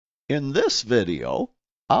In this video,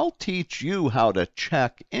 I'll teach you how to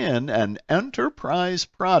check in an enterprise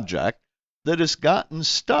project that has gotten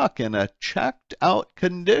stuck in a checked out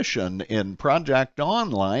condition in Project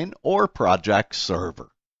Online or Project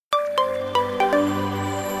Server.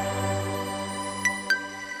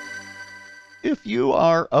 If you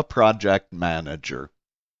are a project manager,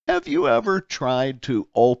 have you ever tried to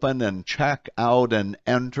open and check out an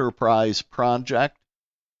enterprise project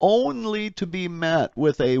only to be met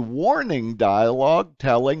with a warning dialog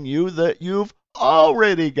telling you that you've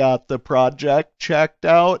already got the project checked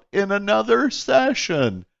out in another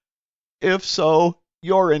session? If so,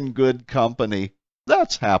 you're in good company.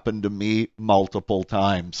 That's happened to me multiple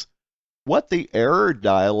times. What the error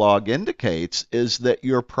dialog indicates is that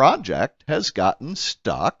your project has gotten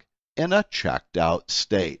stuck in a checked out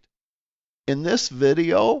state. In this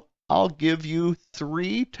video, I'll give you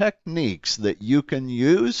 3 techniques that you can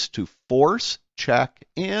use to force check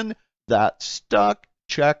in that stuck,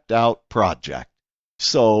 checked out project.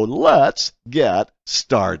 So let's get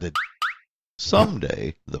started.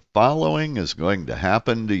 Someday, the following is going to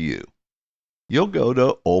happen to you. You'll go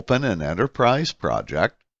to open an enterprise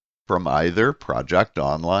project from either Project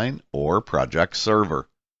Online or Project Server.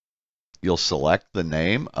 You'll select the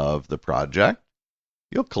name of the project.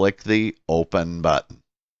 You'll click the Open button.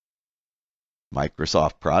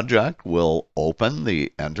 Microsoft Project will open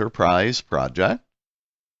the enterprise project,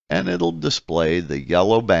 and it'll display the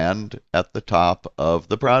yellow band at the top of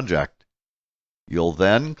the project. You'll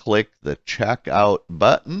then click the Checkout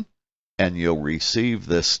button, and you'll receive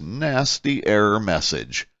this nasty error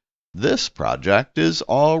message. This project is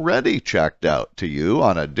already checked out to you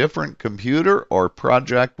on a different computer or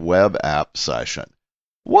project web app session.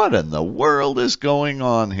 What in the world is going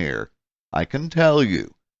on here? I can tell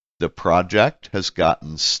you. The project has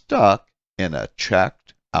gotten stuck in a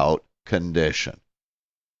checked out condition.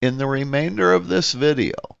 In the remainder of this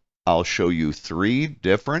video, I'll show you 3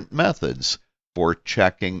 different methods for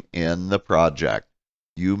checking in the project.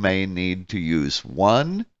 You may need to use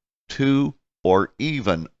 1, 2, or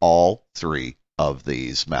even all 3 of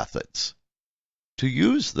these methods. To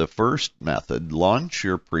use the first method, launch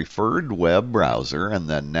your preferred web browser and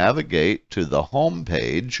then navigate to the home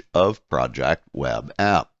page of Project Web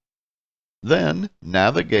App. Then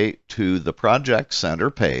navigate to the Project Center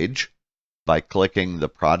page by clicking the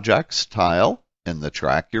Projects tile in the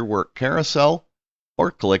Track Your Work carousel or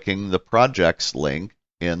clicking the Projects link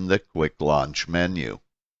in the Quick Launch menu.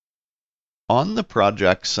 On the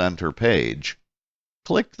Project Center page,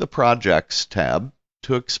 click the Projects tab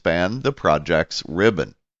to expand the Projects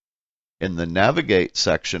ribbon. In the Navigate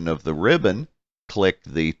section of the ribbon, click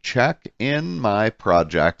the Check in My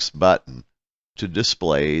Projects button to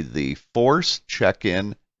display the Force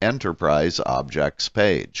Check-in Enterprise Objects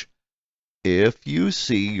page. If you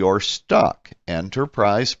see your stuck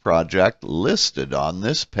enterprise project listed on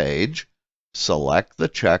this page, select the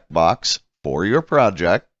checkbox for your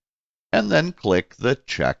project and then click the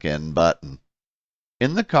Check-in button.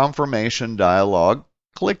 In the confirmation dialog,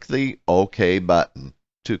 click the OK button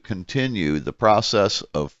to continue the process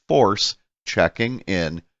of force checking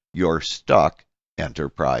in your stuck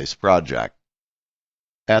enterprise project.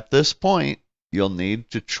 At this point, you'll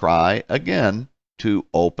need to try again to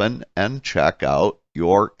open and check out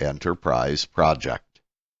your enterprise project.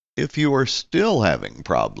 If you are still having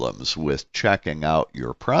problems with checking out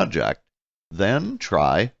your project, then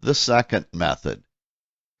try the second method.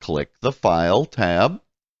 Click the File tab,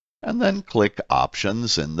 and then click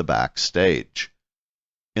Options in the backstage.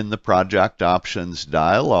 In the Project Options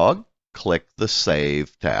dialog, click the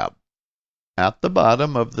Save tab. At the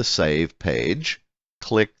bottom of the Save page,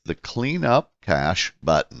 click the Clean Up Cache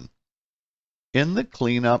button. In the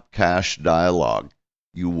Clean Up Cache dialog,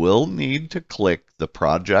 you will need to click the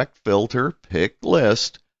Project Filter Pick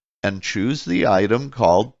List and choose the item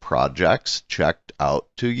called Projects Checked Out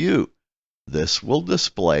to You. This will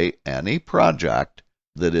display any project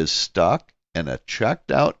that is stuck in a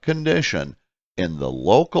checked out condition in the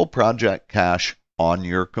local project cache on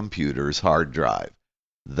your computer's hard drive.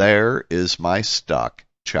 There is my stuck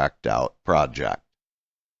checked out project.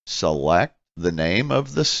 Select the name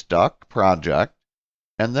of the stuck project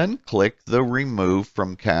and then click the Remove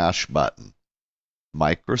from Cache button.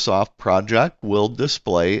 Microsoft Project will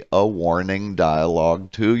display a warning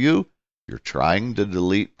dialog to you. You're trying to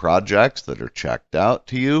delete projects that are checked out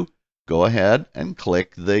to you. Go ahead and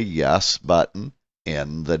click the Yes button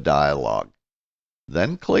in the dialog.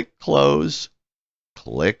 Then click Close,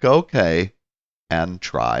 click OK, and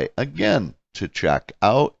try again to check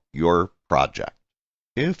out your project.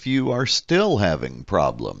 If you are still having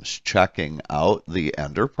problems checking out the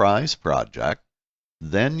enterprise project,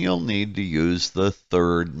 Then you'll need to use the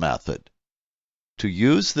third method. To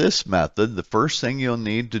use this method, the first thing you'll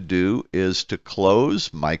need to do is to close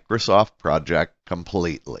Microsoft Project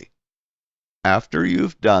completely. After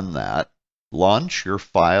you've done that, launch your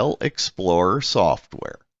File Explorer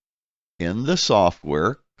software. In the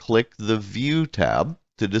software, click the View tab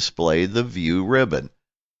to display the View ribbon,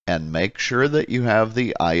 and make sure that you have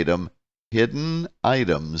the item Hidden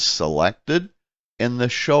Items selected in the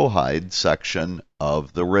Show Hide section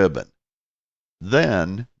of the ribbon.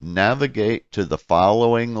 Then navigate to the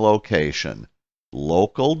following location: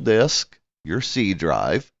 Local Disk, your C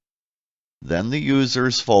drive, then the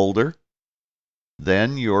Users folder,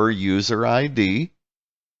 then your user ID,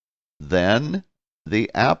 then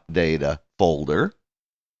the App Data folder,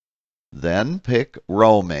 then pick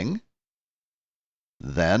Roaming,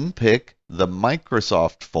 then pick the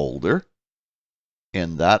Microsoft folder.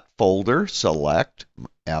 In that folder, select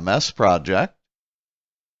MS Project,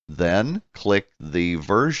 then click the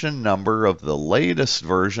version number of the latest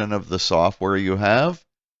version of the software you have,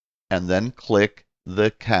 and then click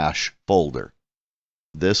the Cache folder.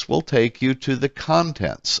 This will take you to the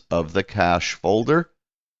contents of the cache folder.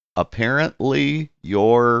 Apparently,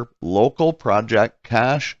 your local project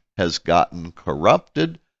cache has gotten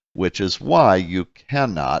corrupted, which is why you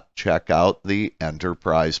cannot check out the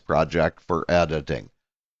Enterprise project for editing.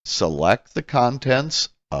 Select the contents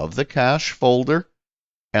of the cache folder,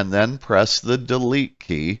 and then press the Delete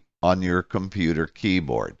key on your computer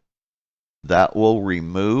keyboard. That will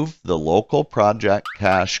remove the local project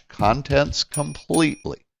cache contents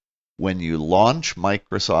completely. When you launch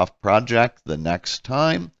Microsoft Project the next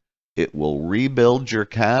time, it will rebuild your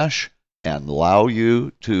cache and allow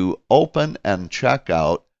you to open and check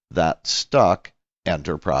out that stuck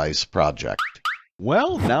Enterprise project.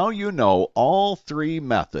 Well, now you know all three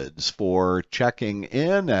methods for checking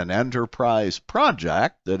in an Enterprise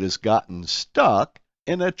project that has gotten stuck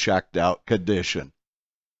in a checked out condition.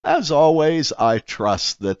 As always, I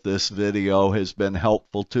trust that this video has been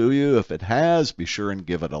helpful to you. If it has, be sure and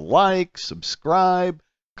give it a like, subscribe,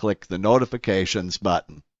 click the notifications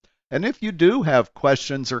button. And if you do have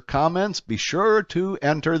questions or comments, be sure to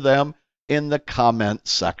enter them in the comment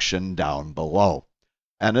section down below.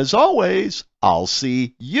 And as always, I'll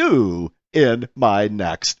see you in my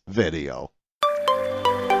next video.